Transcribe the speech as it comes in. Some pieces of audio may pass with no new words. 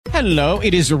Hello,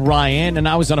 it is Ryan, and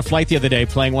I was on a flight the other day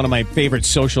playing one of my favorite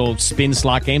social spin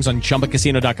slot games on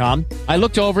ChumbaCasino.com. I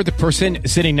looked over at the person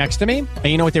sitting next to me, and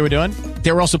you know what they were doing?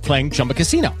 They were also playing Chumba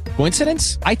Casino.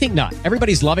 Coincidence? I think not.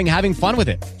 Everybody's loving having fun with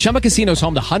it. Chumba Casino is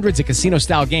home to hundreds of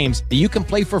casino-style games that you can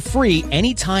play for free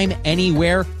anytime,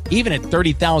 anywhere, even at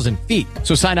 30,000 feet.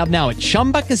 So sign up now at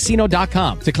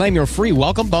ChumbaCasino.com to claim your free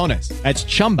welcome bonus. That's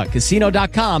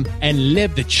ChumbaCasino.com and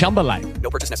live the Chumba life.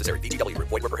 No purchase necessary. VGW.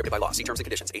 Void where prohibited by law. See terms and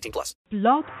conditions. 18 plus.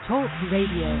 Blog Talk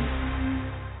Radio.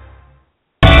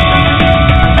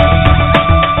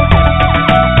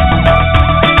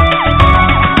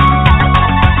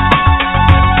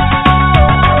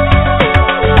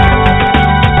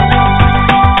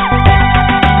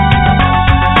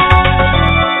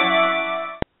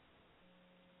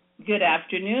 Good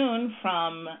afternoon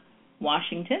from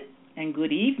Washington and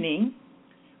good evening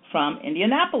from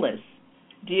Indianapolis.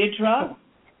 Deirdre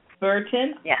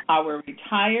Burton, our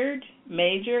retired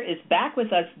major, is back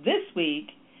with us this week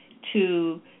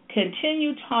to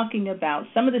continue talking about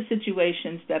some of the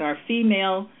situations that our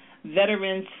female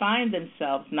veterans find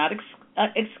themselves, not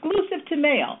exclusive to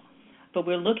male, but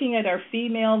we're looking at our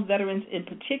female veterans in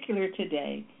particular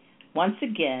today, once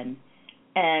again,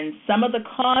 and some of the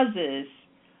causes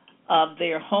of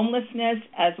their homelessness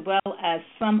as well as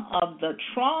some of the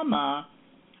trauma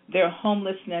their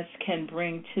homelessness can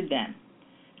bring to them.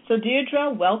 So,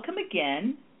 Deirdre, welcome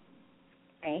again.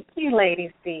 Thank you,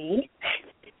 Lady C.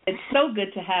 It's so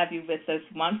good to have you with us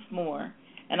once more,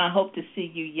 and I hope to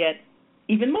see you yet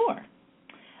even more.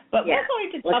 But we're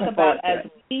going to talk about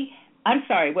I'm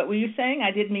sorry, what were you saying?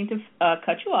 I didn't mean to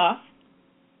cut you off.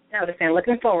 No, I was saying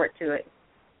looking forward to it.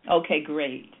 Okay,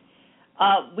 great.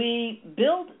 We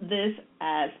build this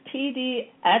as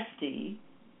PTSD,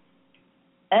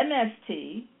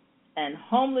 MST, and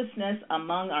homelessness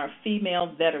among our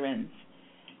female veterans.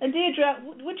 And Deirdre,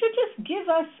 would you just give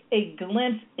us a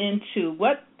glimpse into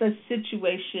what the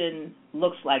situation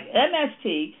looks like?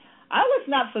 MST, I was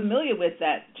not familiar with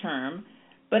that term,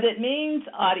 but it means,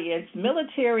 audience,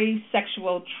 military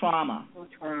sexual trauma.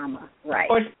 Trauma, right.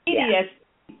 Or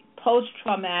PTSD,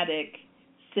 post-traumatic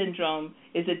syndrome,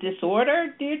 is a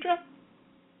disorder, Deirdre?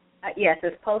 Yes,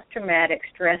 it's post-traumatic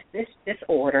stress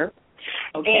disorder.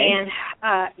 Okay. And,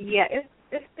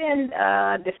 it's been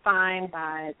defined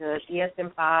by the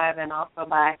DSM-5 and also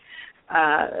by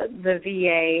the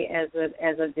VA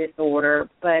as a disorder.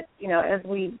 But, you know, as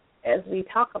we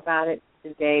talk about it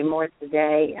more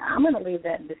today, I'm going to leave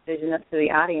that decision up to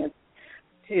the audience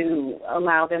to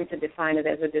allow them to define it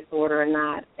as a disorder or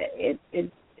not. It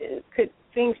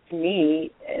seems to me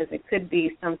as it could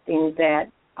be something that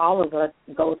all of us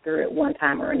go through at one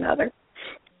time or another.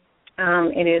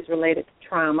 It is related to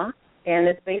trauma, and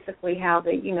it's basically how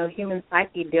the human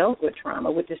psyche deals with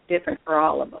trauma, which is different for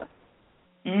all of us.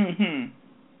 Mhm.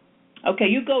 Okay,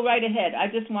 you go right ahead. I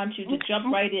just want you to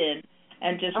jump right in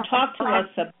and just talk to us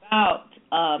about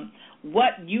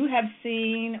what you have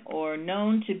seen or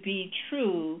known to be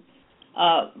true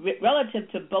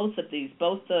relative to both of these,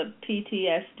 both the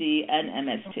PTSD and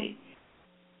MST.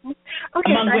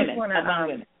 Okay,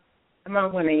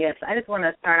 Among women, yes. I just want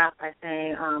to start off by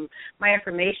saying my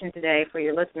information today for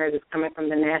your listeners is coming from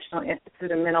the National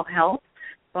Institute of Mental Health,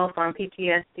 both on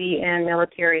PTSD and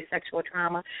military sexual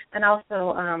trauma, and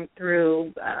also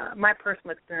through my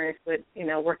personal experience with,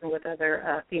 working with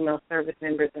other female service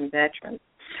members and veterans.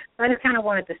 So I just kind of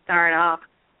wanted to start off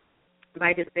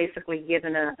by just basically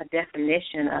giving a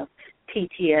definition of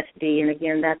PTSD, and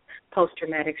again, that's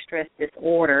post-traumatic stress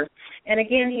disorder. And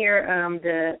again, here,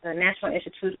 the National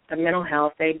Institute of Mental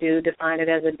Health, they do define it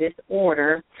as a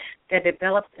disorder that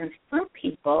develops in some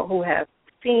people who have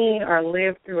seen or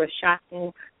lived through a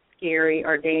shocking, scary,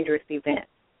 or dangerous event.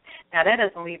 Now, that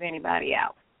doesn't leave anybody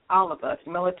out. All of us,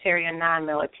 military and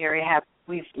non-military,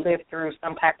 we've lived through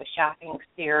some type of shocking,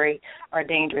 scary, or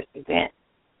dangerous event.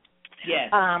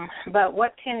 Yes. But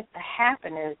what tends to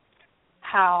happen is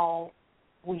how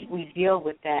we deal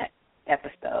with that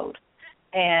episode.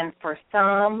 And for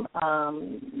some,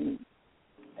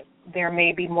 there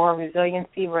may be more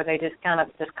resiliency where they just kind of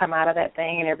just come out of that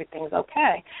thing and everything's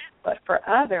okay. But for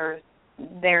others,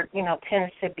 there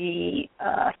tends to be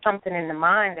something in the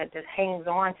mind that just hangs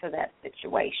on to that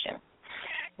situation.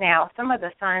 Now, some of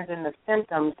the signs and the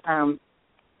symptoms,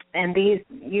 and these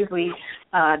usually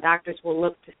doctors will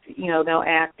look to, they'll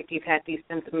ask if you've had these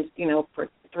symptoms, for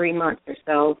 3 months or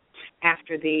so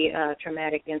after the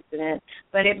traumatic incident.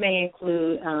 But it may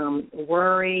include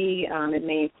worry, it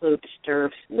may include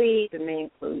disturbed sleep, it may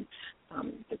include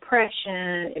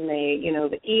depression, it may,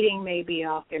 the eating may be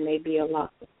off, there may be a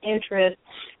loss of interest.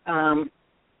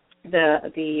 there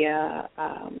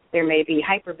may be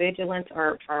hypervigilance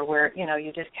or where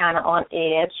you're just kind of on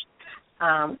edge.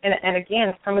 And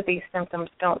again, some of these symptoms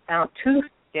don't sound too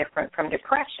different from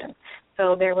depression.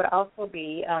 So there would also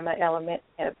be an element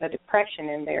of the depression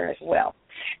in there as well.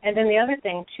 And then the other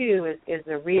thing too is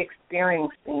the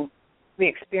re-experiencing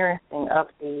of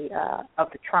the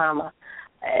trauma,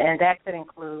 and that could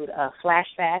include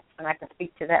flashbacks, and I can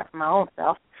speak to that from my own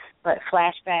self. But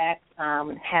flashbacks,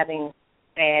 having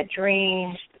bad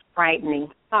dreams, frightening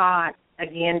thoughts,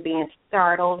 again being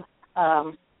startled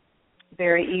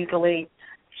very easily.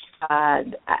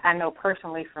 I know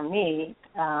personally for me,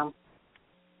 I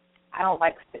don't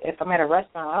like, if I'm at a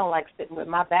restaurant, I don't like sitting with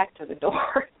my back to the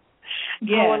door.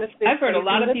 Yeah, I've heard a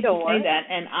lot of people say that,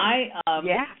 and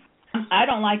I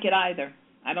don't like it either.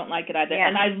 Yeah.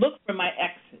 And I look for my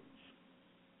exits.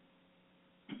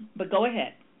 But go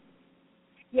ahead.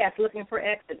 Yes, looking for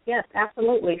exits. Yes,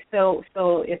 absolutely. So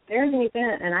if there's an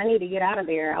event and I need to get out of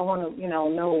there, I want to,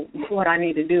 know what I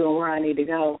need to do and where I need to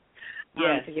go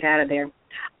to get out of there.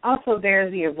 Also,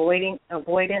 there's the avoidance of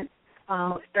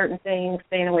certain things,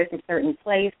 staying away from certain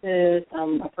places.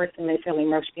 A person may feel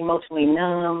emotionally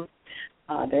numb.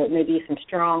 There may be some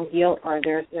strong guilt, or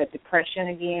there's depression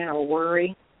again, or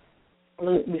worry.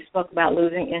 We spoke about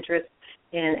losing interest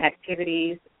in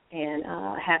activities and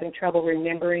having trouble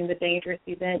remembering the dangerous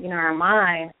event. Our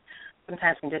mind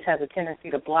sometimes can just has a tendency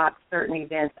to block certain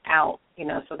events out,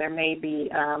 so there may be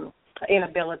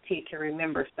inability to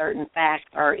remember certain facts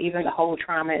or even the whole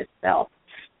trauma itself.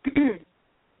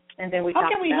 And then we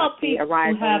talked about the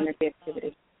arising of the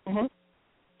activity. Mm-hmm.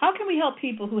 How can we help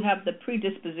people who have the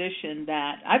predisposition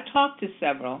that, I've talked to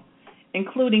several,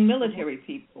 including military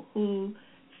people, who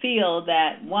feel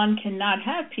that one cannot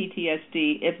have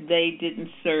PTSD if they didn't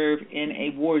serve in a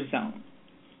war zone?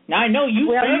 Now, I know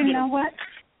you served you know what?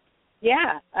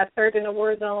 Yeah, I served in a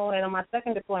war zone, and on my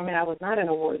second deployment, I was not in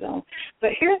a war zone.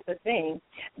 But here's the thing.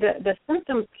 The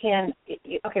symptoms can,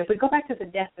 if we go back to the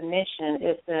definition,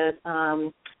 it says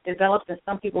develops in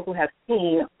some people who have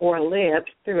seen or lived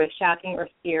through a shocking or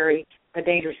scary or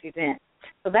dangerous event.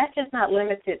 So that's just not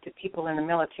limited to people in the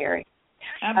military.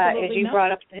 Absolutely as you not.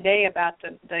 brought up today about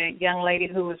the young lady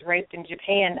who was raped in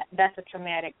Japan, that's a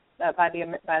traumatic, by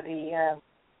the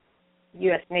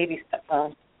U.S. Navy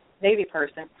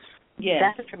person. Yes.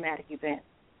 That's a traumatic event.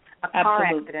 A car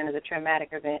accident is a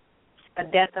traumatic event. A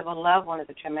death of a loved one is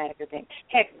a traumatic event.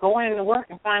 Heck, going into work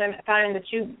and finding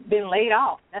that you've been laid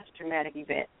off, that's a traumatic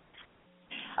event.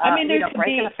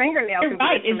 Breaking a fingernail could be a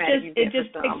traumatic event. It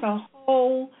just takes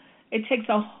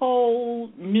a whole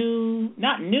new,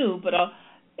 not new, but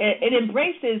it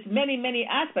embraces many, many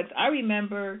aspects. I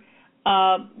remember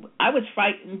I was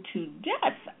frightened to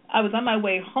death. I was on my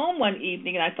way home one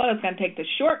evening, and I thought I was going to take the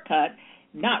shortcut,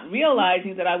 not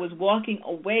realizing that I was walking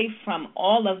away from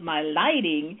all of my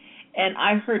lighting, and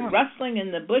I heard rustling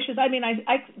in the bushes. I mean,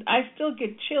 I still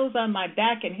get chills on my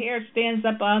back, and hair stands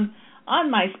up on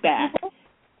my back.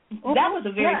 That was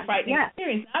a very frightening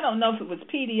experience. I don't know if it was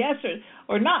PTSD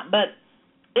or not, but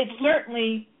it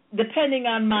certainly, depending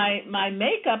on my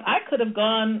makeup, I could have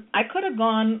gone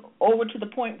over to the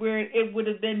point where it would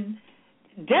have been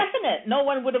definite. No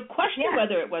one would have questioned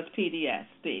whether it was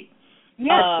PTSD.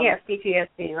 Yes,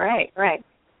 PTSD, right.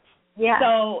 Yeah.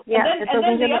 So, and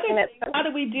then the other thing, how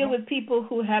do we deal with people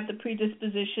who have the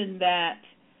predisposition that,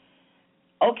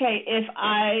 okay, if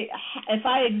I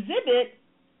exhibit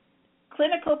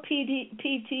clinical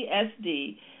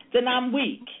PTSD, then I'm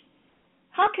weak.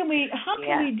 How can we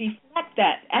deflect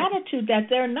that attitude that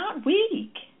they're not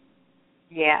weak?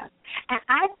 Yeah. And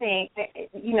I think that,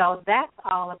 that's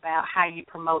all about how you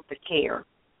promote the care.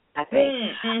 I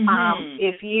think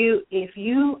if you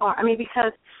are,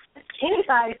 because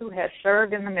anybody who has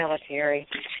served in the military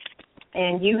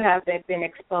and you have been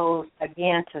exposed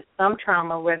again to some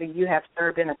trauma, whether you have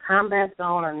served in a combat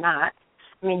zone or not.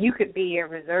 You could be a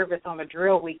reservist on a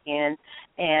drill weekend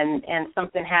and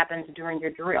something happens during your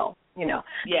drill, Yes.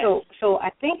 So I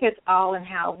think it's all in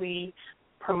how we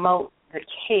promote the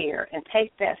care and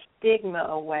take that stigma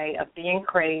away of being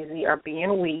crazy or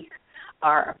being weak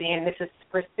or being, this is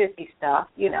for sissy stuff,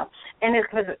 And it's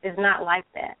because it's not like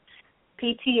that.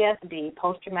 PTSD,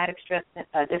 post-traumatic stress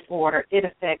disorder, it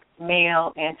affects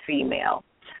male and female,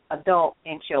 adult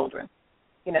and children.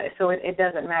 So it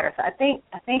doesn't matter. So I think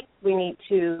we need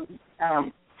to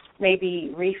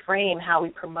maybe reframe how we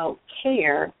promote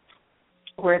care,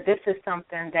 where this is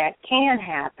something that can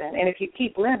happen, and if you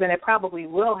keep living, it probably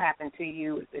will happen to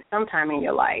you sometime in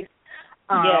your life.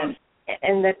 Yes.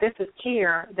 And that this is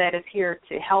care that is here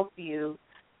to help you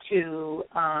deal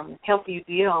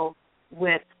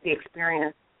with the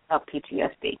experience of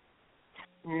PTSD.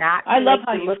 not I to love make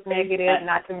how you look negative,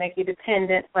 not to make you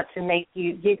dependent, but to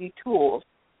give you tools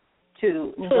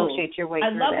to negotiate your way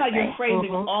through that. I love how you're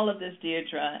phrasing mm-hmm. all of this,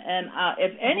 Deirdre. And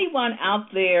if anyone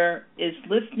out there is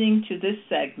listening to this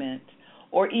segment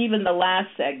or even the last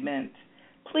segment,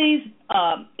 please,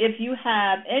 if you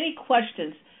have any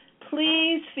questions,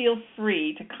 please feel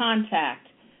free to contact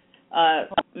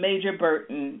Major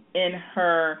Burton in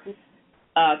her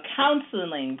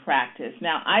counseling practice.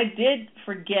 Now, I did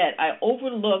forget, I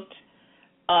overlooked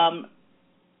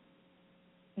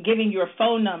giving your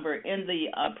phone number in the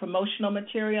promotional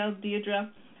material, Deirdre,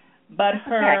 but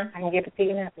I can give it to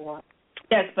you now if you want.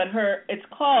 Yes, but it's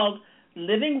called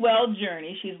Living Well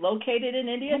Journey. She's located in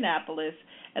Indianapolis,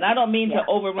 and I don't mean to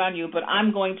overrun you, but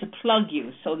I'm going to plug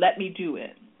you, so let me do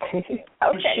it. Okay,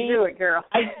 do it, girl.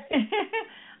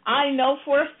 I know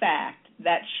for a fact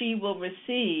that she will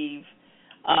receive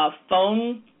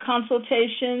phone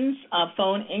consultations,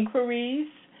 phone inquiries.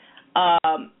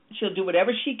 She'll do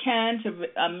whatever she can to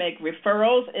make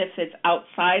referrals if it's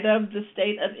outside of the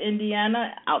state of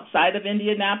Indiana, outside of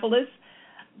Indianapolis.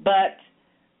 But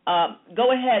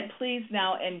go ahead, please,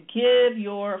 now, and give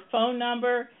your phone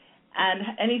number and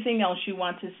anything else you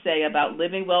want to say about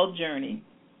Living Well Journey.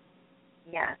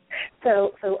 Yeah.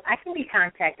 So I can be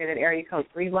contacted at area code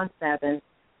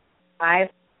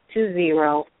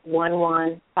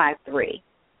 317-520-1153.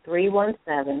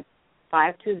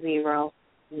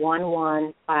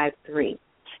 317-520-1153.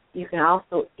 You can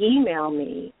also email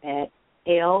me at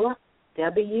LWT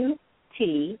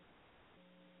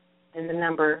and the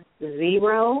number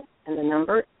 0 and the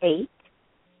number 8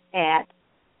 at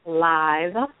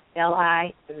live,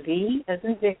 L-I-V as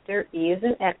in Victor, E as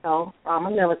in Echo, for all my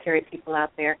military people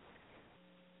out there,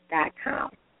 .com.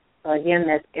 So again,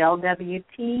 that's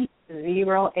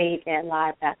LWT08 at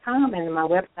live.com, and my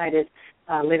website is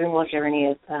Living Well Journey,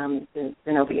 as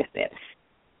Zenobia said.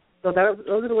 So those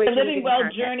are the ways you can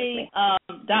contact me.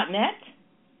 LivingWellJourney.net?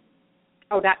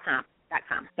 .com.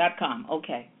 .com,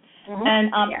 okay. Mm-hmm.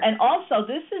 And also,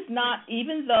 this is not,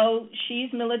 even though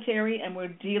she's military and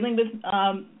we're dealing with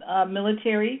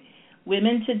military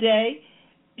women today,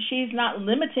 she's not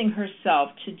limiting herself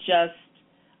to just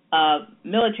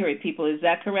military people. Is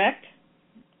that correct?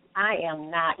 I am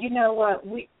not. You know what?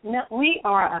 We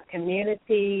are a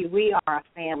community. We are a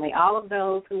family. All of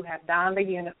those who have donned the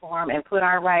uniform and put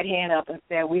our right hand up and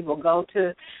said we will go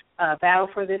to battle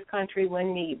for this country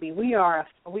when need be. We are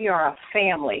a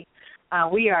family.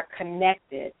 We are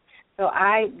connected. So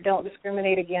I don't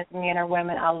discriminate against men or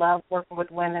women. I love working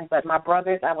with women, but my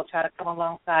brothers, I will try to come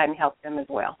alongside and help them as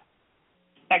well.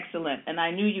 Excellent. And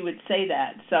I knew you would say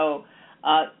that. So,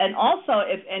 and also,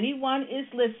 if anyone is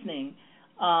listening,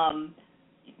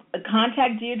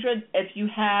 contact Deirdre if you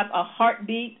have a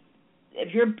heartbeat,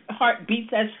 if your heart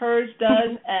beats as hers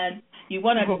does, and you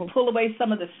want to pull away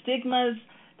some of the stigmas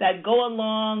that go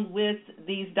along with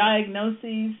these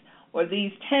diagnoses or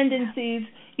these tendencies.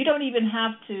 You don't even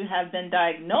have to have been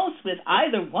diagnosed with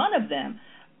either one of them,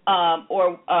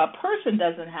 or a person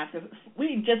doesn't have to.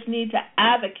 We just need to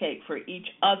advocate for each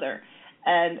other.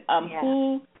 And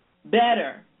who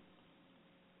better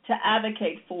to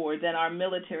advocate for than our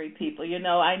military people? You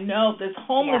know, I know this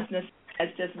homelessness has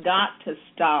just got to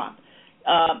stop.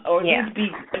 Or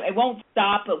it won't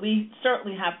stop, but we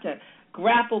certainly have to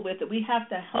grapple with it. We have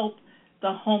to help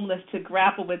the homeless to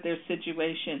grapple with their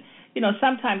situation. You know,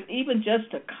 sometimes even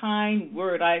just a kind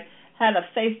word. I had a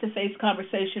face-to-face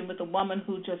conversation with a woman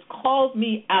who just called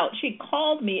me out. She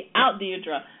called me out,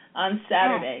 Deirdre, on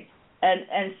Saturday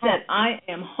and said, I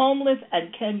am homeless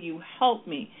and can you help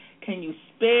me? Can you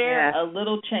spare a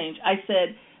little change? I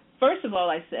said, first of all,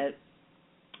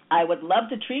 I would love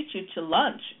to treat you to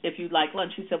lunch if you'd like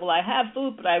lunch. She said, well, I have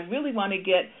food, but I really want to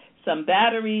get some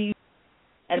batteries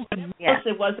and whatever else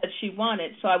it was that she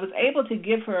wanted. So I was able to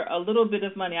give her a little bit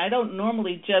of money. I don't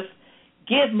normally just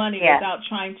give money without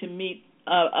trying to meet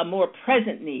a more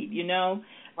present need, you know.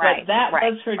 But that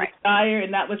was her desire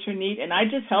and that was her need, and I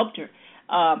just helped her.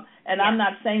 And I'm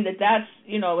not saying that that's,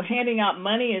 you know, handing out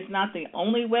money is not the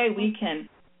only way. We can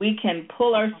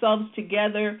pull ourselves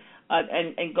together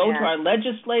and go to our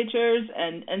legislatures,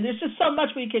 and there's just so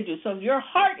much we can do. So if your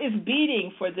heart is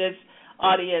beating for this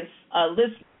audience,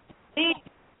 listen, please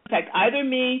contact either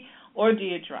me or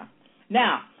Deirdre.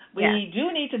 Now, we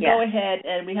do need to go ahead,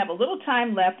 and we have a little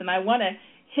time left, and I want to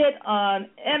hit on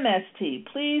MST.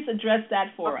 Please address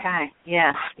that for us. Okay,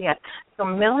 yes. So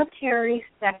military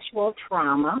sexual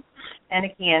trauma, and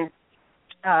again,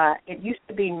 it used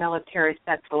to be military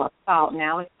sexual assault.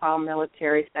 Now it's called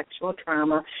military sexual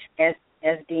trauma as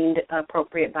deemed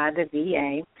appropriate by the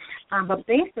VA. But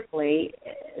basically,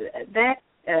 that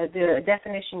the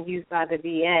definition used by the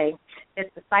VA,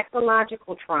 it's the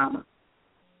psychological trauma.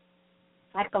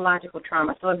 Psychological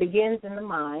trauma. So it begins in the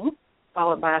mind,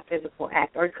 followed by a physical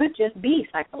act, or it could just be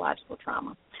psychological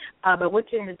trauma. But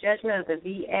which, in the judgment of the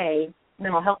VA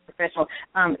mental health professional,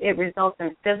 it results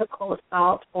in physical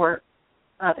assault or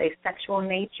of a sexual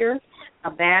nature,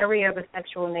 a battery of a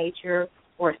sexual nature,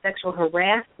 or sexual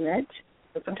harassment.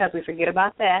 So sometimes we forget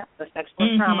about that, the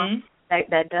sexual trauma.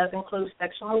 That does include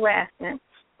sexual harassment,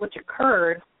 which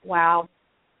occurred while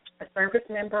a service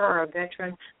member or a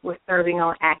veteran was serving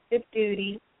on active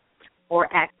duty or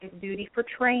active duty for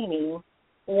training,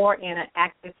 or in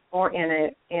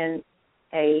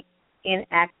a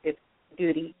inactive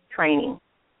duty training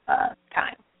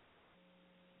time.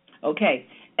 Okay.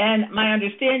 And my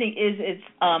understanding is it's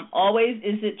always,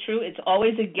 is it true, it's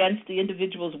always against the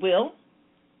individual's will?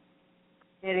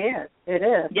 It is. It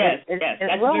is. Yes, it's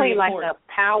that's really like important.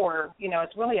 a power,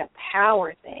 it's really a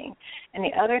power thing. And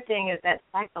the other thing is that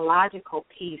psychological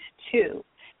piece too.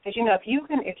 Because if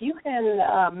you can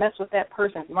mess with that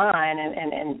person's mind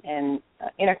and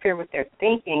interfere with their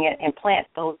thinking and plant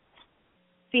those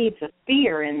seeds of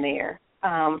fear in there,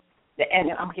 and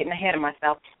I'm getting ahead of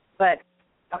myself, but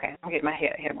okay, I'm getting my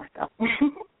head ahead of myself.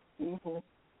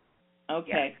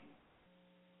 Okay. Yes.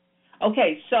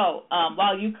 Okay, so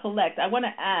while you collect, I want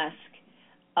to ask,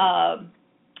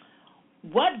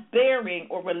 what bearing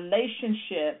or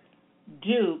relationship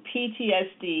do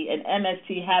PTSD and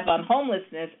MST have on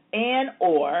homelessness, and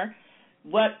or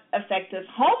what effect does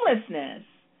homelessness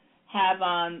have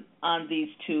on these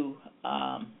two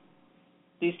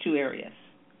areas?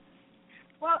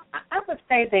 Well, I would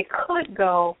say they could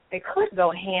go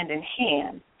hand in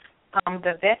hand.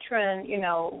 The veteran,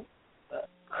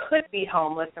 could be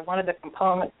homeless, and one of the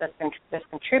components that's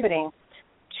contributing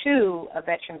to a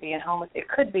veteran being homeless, it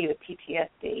could be the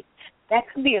PTSD. That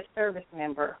could be a service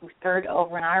member who served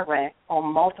over in Iraq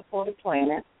on multiple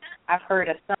deployments. I've heard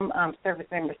of some service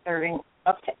members serving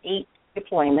up to 8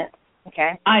 deployments.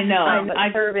 Okay, I know.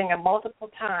 I'm serving multiple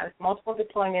times, multiple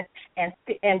deployments,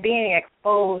 and being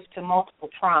exposed to multiple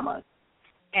traumas.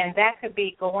 And that could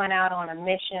be going out on a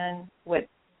mission with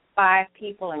 5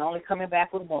 people and only coming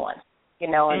back with 1.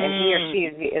 And then he or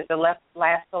she is the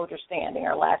last soldier standing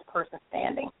or last person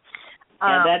standing.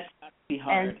 Yeah, that's got to be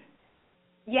hard.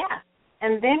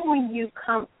 And then when you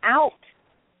come out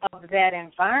of that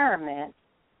environment,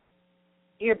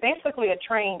 you're basically a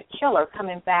trained killer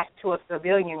coming back to a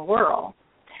civilian world.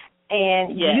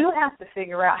 And you have to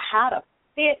figure out how to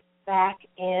fit back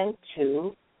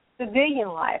into civilian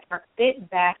life or fit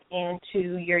back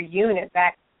into your unit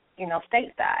back,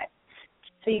 stateside.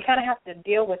 So you kind of have to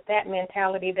deal with that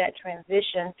mentality, that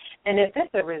transition. And if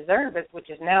it's a reservist, which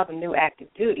is now the new active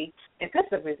duty, if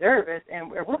it's a reservist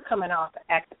and we're coming off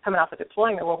a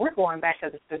deployment, well, we're going back to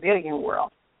the civilian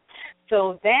world.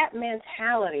 So that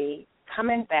mentality,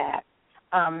 coming back,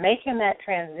 making that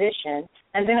transition,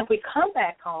 and then if we come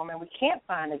back home and we can't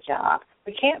find a job,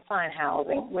 we can't find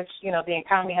housing, which, the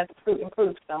economy has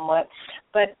improved somewhat,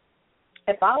 but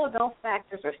if all of those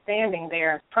factors are standing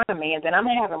there in front of me, and then I'm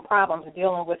having problems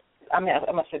dealing with, I'm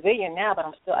a civilian now, but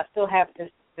I still have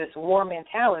this war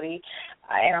mentality,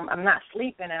 and I'm not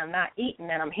sleeping, and I'm not eating,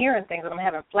 and I'm hearing things, and I'm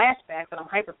having flashbacks, and I'm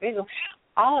hypervigilant.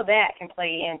 All of that can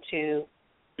play into,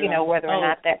 whether or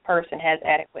not that person has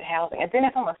adequate housing. And then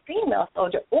if I'm a female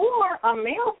soldier or a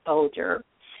male soldier,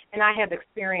 and I have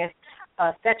experienced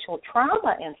sexual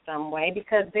trauma in some way,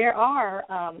 because there are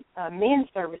men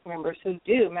service members who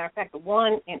do. Matter of fact,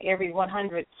 1 in every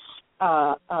 100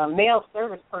 male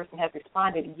service person has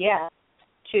responded yes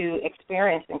to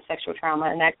experiencing sexual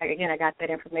trauma. And I got that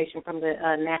information from the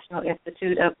National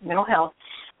Institute of Mental Health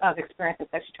of experiencing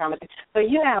sexual trauma. So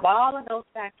you have all of those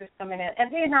factors coming in,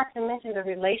 and then not to mention the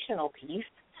relational piece,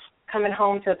 coming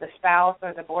home to the spouse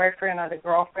or the boyfriend or the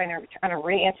girlfriend and trying to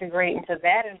reintegrate into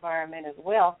that environment as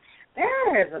well.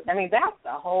 That's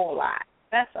a whole lot.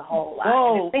 That's a whole lot.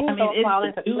 And if things don't fall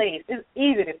into place, it's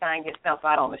easy to find yourself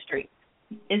out on the street.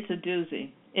 It's a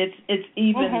doozy. It's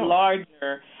even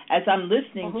larger. As I'm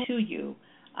listening to you,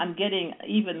 I'm getting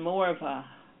even more of a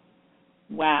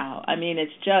wow.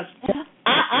 It's just,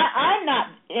 I'm not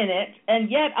in it, and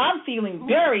yet I'm feeling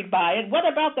buried by it. What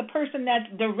about the person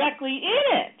that's directly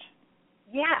in it?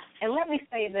 Yeah, and let me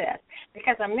say this,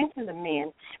 because I mentioned the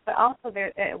men, but also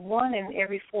there 1 in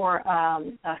every 4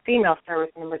 female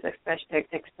service members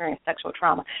experience sexual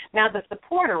trauma. Now, the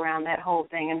support around that whole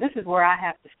thing, and this is where I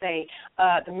have to say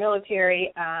the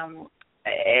military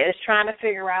is trying to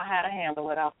figure out how to handle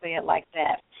it. I'll say it like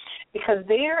that, because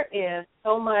there is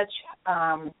so much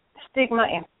stigma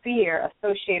and fear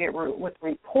associated with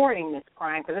reporting this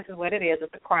crime, because this is what it is,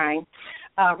 it's a crime,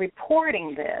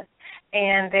 reporting this.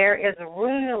 And there is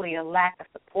really a lack of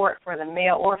support for the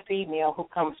male or female who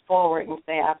comes forward and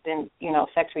say, I've been,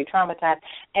 sexually traumatized.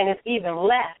 And it's even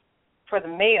less for the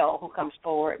male who comes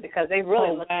forward, because they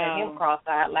really look at him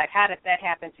cross-eyed, like, how did that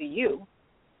happen to you?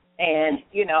 And,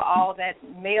 all that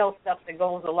male stuff that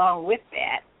goes along with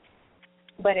that.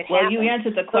 But it happens. You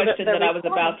answered the question that I was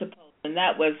about to pose, and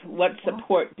that was, what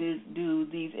support do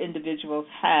these individuals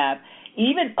have?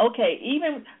 Even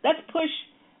let's push,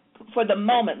 for the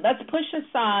moment, let's push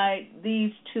aside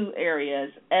these two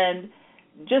areas and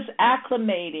just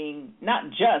acclimating,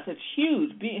 it's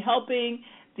huge, helping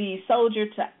the soldier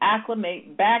to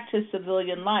acclimate back to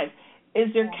civilian life.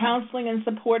 Is there counseling and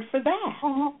support for that?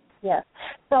 Mm-hmm. Yes.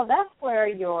 So that's where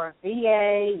your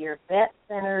VA, your vet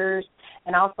centers,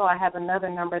 and also I have another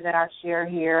number that I'll share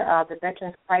here, the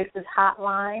Veterans Crisis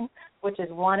Hotline, which is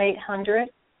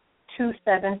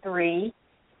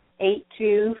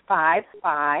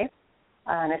 1-800-273-8255.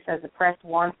 And it says to press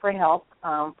 1 for help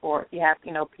for if you have,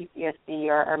 PTSD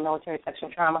or military sexual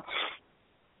trauma.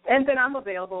 And then I'm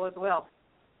available as well.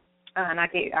 And I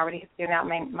already given out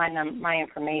my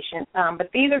information. But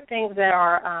these are things that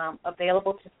are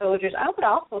available to soldiers. I would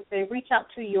also say reach out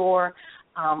to your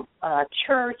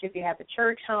church, if you have a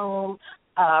church home.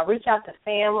 Reach out to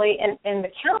family. And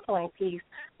the counseling piece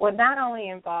would not only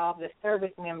involve the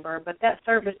service member, but that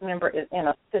service member is in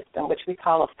a system, which we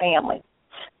call a family.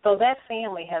 So that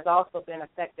family has also been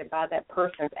affected by that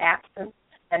person's absence,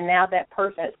 and now that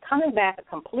person is coming back a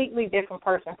completely different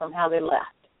person from how they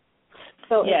left.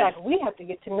 So it's like we have to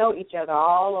get to know each other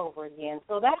all over again.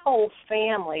 So that whole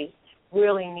family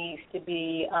really needs to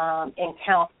be in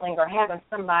counseling or having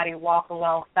somebody walk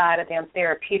alongside of them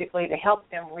therapeutically to help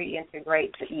them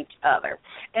reintegrate to each other.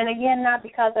 And again, not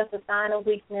because that's a sign of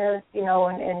weakness,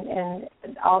 and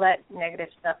all that negative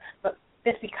stuff, but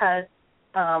just because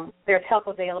there's help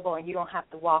available and you don't have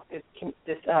to walk this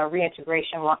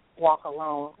reintegration walk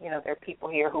alone. There are people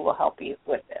here who will help you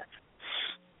with this.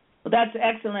 Well, that's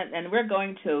excellent, and we're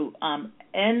going to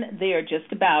end there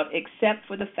just about, except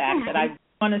for the fact that I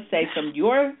want to say from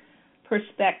your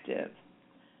perspective,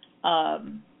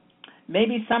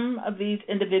 maybe some of these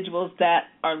individuals that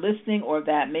are listening, or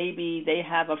that maybe they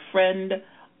have a friend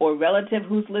or relative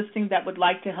who's listening that would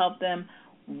like to help them,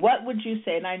 what would you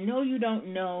say? And I know you don't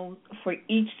know for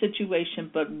each situation,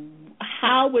 but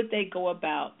how would they go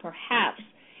about perhaps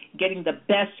getting the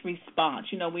best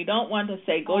response? We don't want to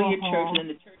say go to your church and then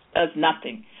the church does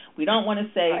nothing. We don't want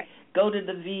to say go to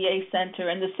the VA center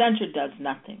and the center does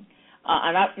nothing.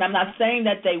 And I'm not saying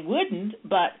that they wouldn't,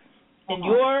 but in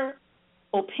your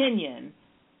opinion,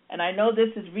 and I know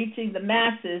this is reaching the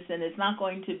masses and it's not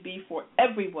going to be for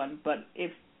everyone, but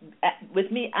if with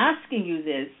me asking you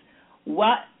this,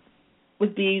 what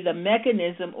would be the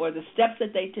mechanism or the steps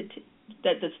that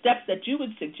you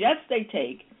would suggest they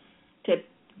take to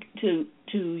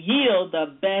yield the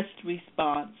best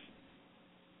response,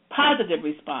 positive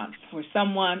response for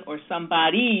someone or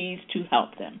somebodies to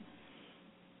help them?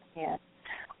 Yes.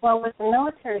 Well, with the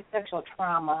military sexual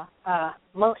trauma,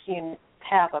 most units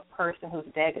have a person who's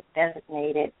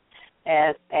designated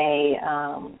as a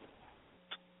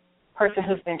person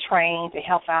who's been trained to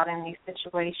help out in these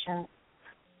situations.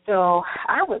 So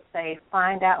I would say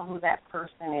find out who that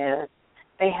person is.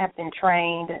 They have been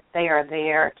trained. They are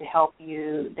there to help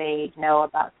you. They know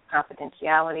about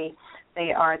confidentiality.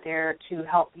 They are there to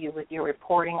help you with your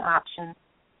reporting options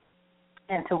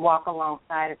and to walk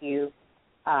alongside of you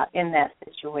in that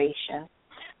situation.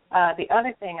 The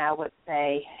other thing I would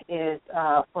say is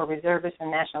for reservists and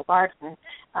National Guardsmen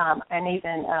and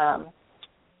even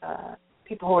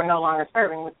people who are no longer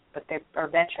serving, but they are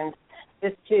veterans,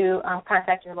 is to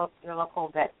contact your local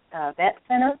vet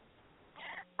center.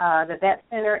 The vet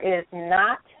center is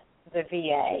not the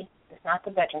VA. It's not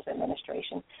the Veterans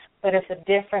Administration, but it's a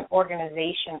different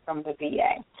organization from the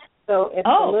VA. So it's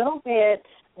a little bit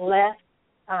less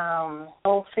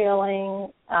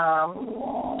fulfilling.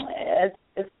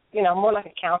 It's more like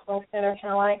a counseling center,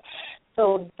 kind of like.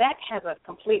 So that has a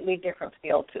completely different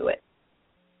feel to it.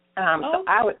 So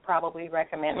I would probably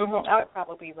recommend.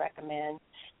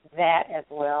 That as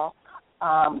well.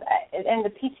 And the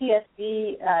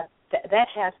PTSD, that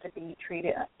has to be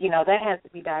treated, that has to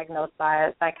be diagnosed by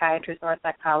a psychiatrist or a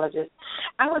psychologist.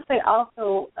 I would say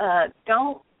also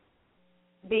don't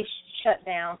be shut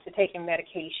down to taking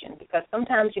medication, because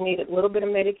sometimes you need a little bit of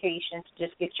medication to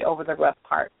just get you over the rough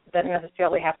part. It doesn't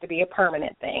necessarily have to be a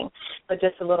permanent thing, but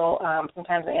just a little,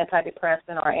 sometimes an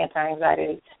antidepressant or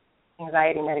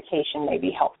anti-anxiety medication may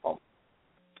be helpful.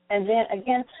 And then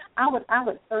again, I would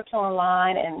search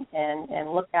online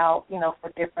and look out, for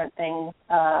different things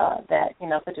that,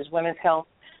 such as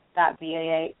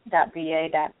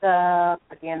womenshealth.va.gov.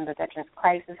 Again, the Veterans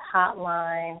Crisis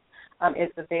Hotline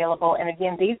is available. And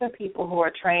again, these are people who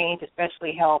are trained to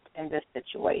especially help in this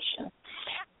situation.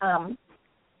 And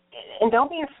don't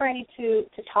be afraid to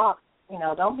talk.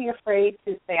 Don't be afraid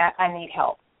to say, I need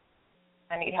help.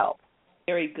 I need help.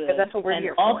 Very good. Because that's what we're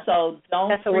here for. And also,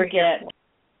 don't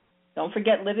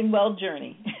forget Living Well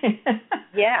Journey.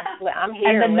 Yeah, I'm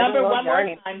here. And the number Well one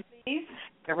Journey. more time, please.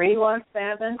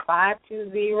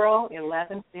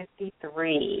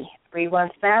 317-520-1153.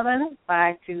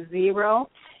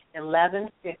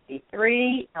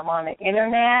 317-520-1153. I'm on the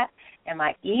internet, and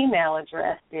my email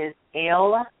address is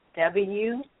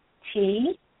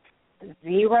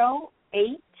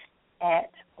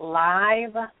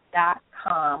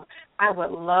lwt08@live.com. I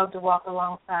would love to walk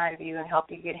alongside of you and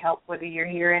help you get help, whether you're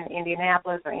here in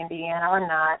Indianapolis or Indiana or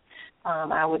not.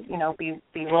 I would, be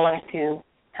willing to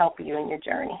help you in your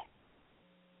journey.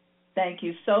 Thank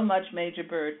you so much, Major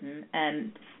Burton.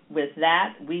 And with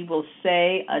that, we will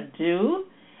say adieu.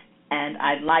 And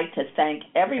I'd like to thank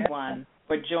everyone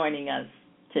for joining us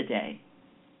today.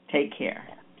 Take care.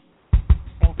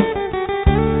 Thank you.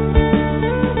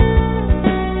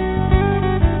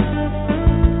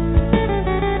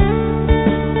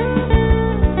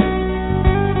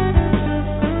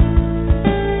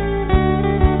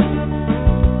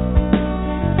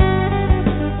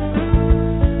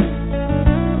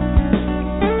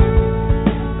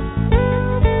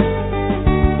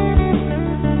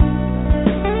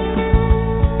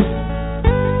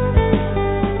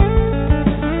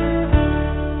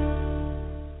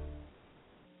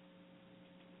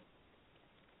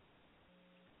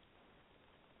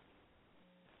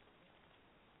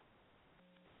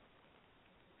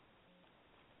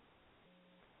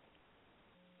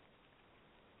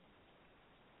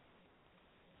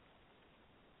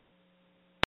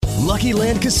 Lucky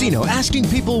Land Casino, asking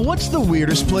people, what's the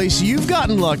weirdest place you've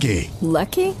gotten lucky?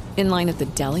 Lucky? In line at the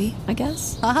deli, I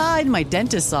guess? Aha, in my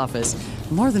dentist's office.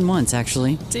 More than once,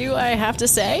 actually. Do I have to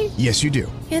say? Yes, you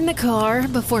do. In the car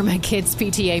before my kids'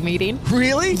 PTA meeting.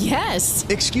 Really? Yes.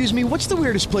 Excuse me, what's the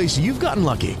weirdest place you've gotten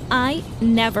lucky? I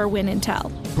never win and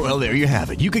tell. Well, there you have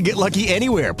it. You can get lucky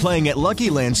anywhere, playing at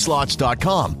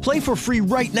LuckyLandSlots.com. Play for free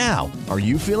right now. Are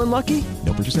you feeling lucky?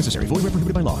 No purchase necessary. Void where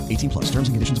prohibited by law. 18+. Terms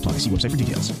and conditions apply. See website for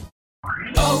details.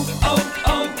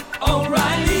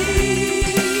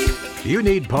 O'Reilly. You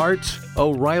need parts?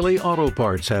 O'Reilly Auto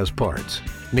Parts has parts.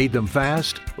 Need them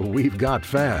fast? We've got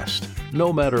fast.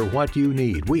 No matter what you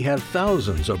need, we have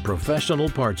thousands of professional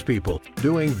parts people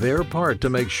doing their part to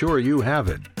make sure you have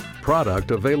it.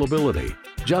 Product availability.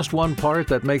 Just one part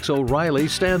that makes O'Reilly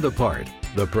stand apart.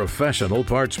 The professional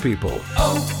parts people.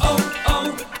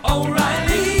 O'Reilly.